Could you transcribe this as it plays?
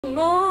an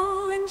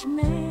orange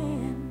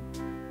man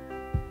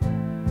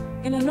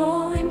in an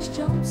orange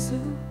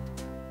jumpsuit.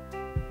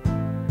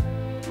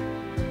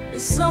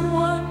 Is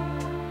someone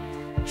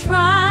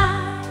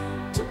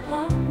trying to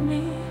pump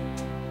me?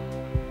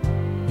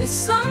 Is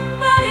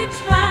somebody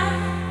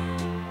trying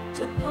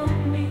to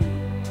pump me?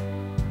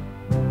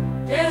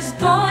 There's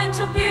going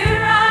to be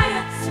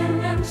riots in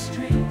them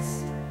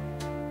streets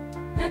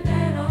and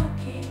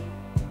anarchy.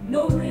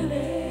 No,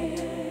 really,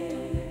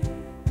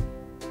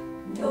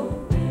 no,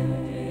 really.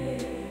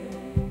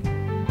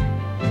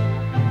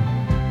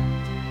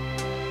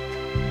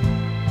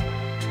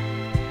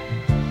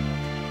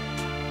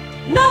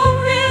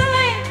 No,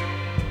 really,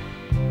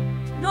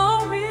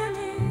 no,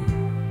 really.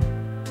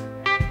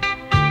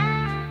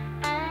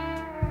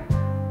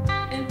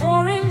 An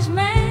orange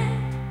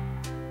man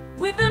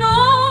with an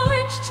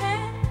orange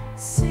chain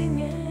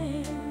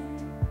singing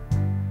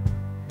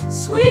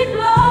sweet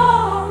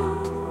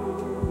love,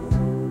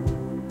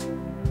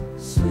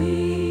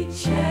 sweet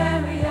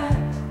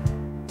chariot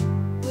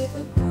with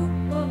a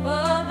group of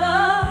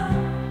other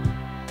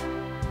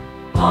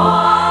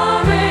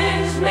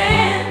orange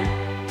men.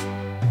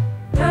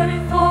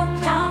 34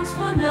 counts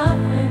for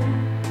nothing.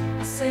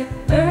 I say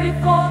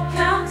 34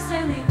 counts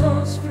and he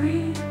goes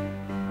free.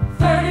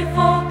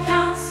 34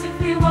 counts if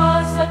he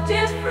was a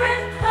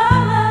different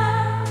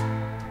color.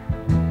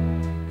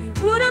 He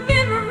would have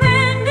been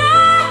Miranda,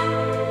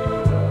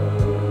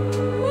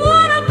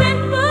 would have been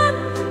good.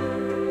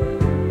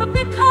 But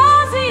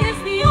because he is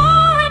the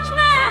orange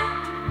man,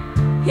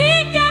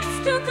 he gets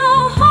to go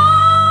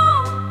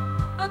home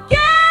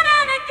again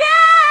and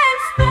again.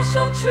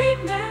 Special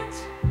treatment.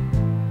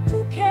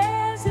 Who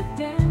cares if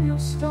Daniel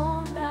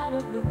stormed out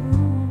of the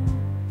room?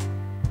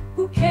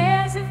 Who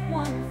cares if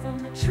one from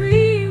the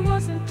tree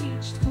was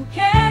impeached? Who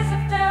cares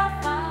if there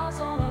are files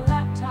on a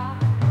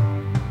laptop?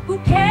 Who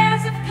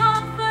cares if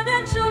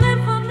confidential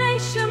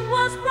information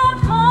was brought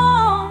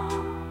home?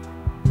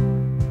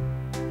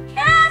 Who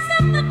cares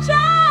if the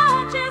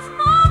judge is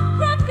more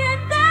crooked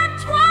than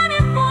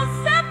 24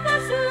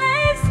 zeppers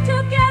laced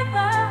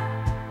together?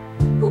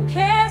 Who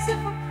cares if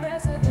a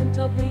president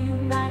of the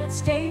United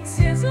States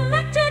is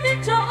elected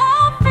into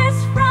office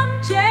from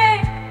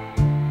jail?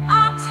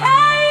 I'll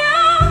tell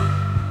you,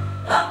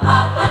 the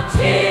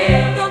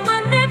puppeteer, the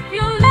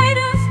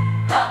manipulators,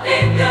 the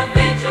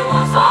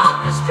individuals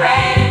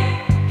orchestrating,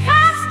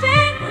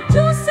 casting,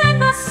 producing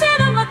the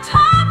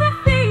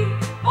cinematography,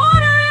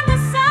 ordering the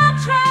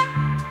soundtrack,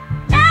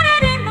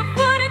 editing the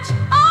footage.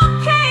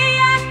 Okay,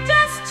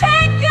 actors,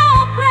 take your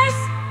place.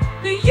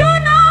 Do you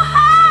know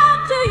how?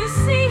 Do you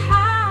see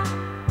how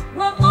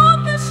well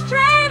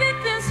orchestrated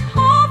this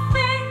whole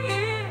thing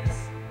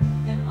is?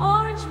 An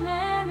orange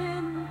man in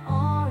an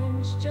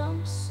orange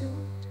jumpsuit.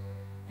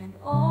 An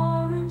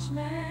orange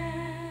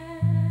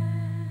man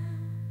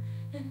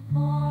in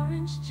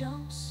orange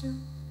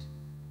jumpsuit.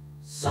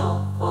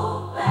 So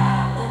full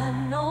bad.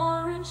 An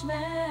orange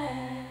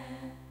man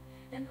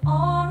in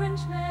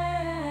orange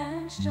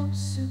man's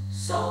jumpsuit.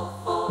 So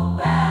full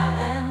bad.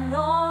 An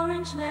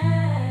orange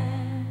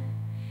man,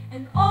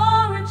 an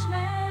orange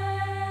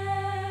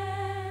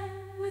man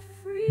with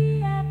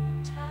free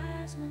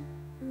advertisement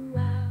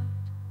throughout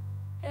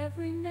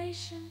every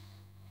nation,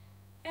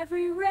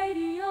 every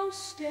radio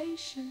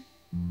station,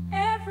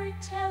 every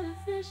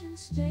television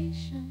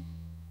station,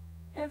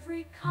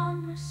 every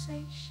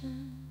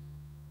conversation,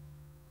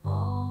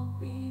 all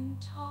being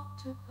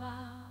talked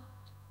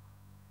about,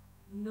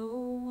 no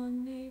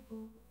one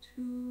able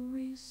to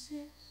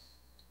resist.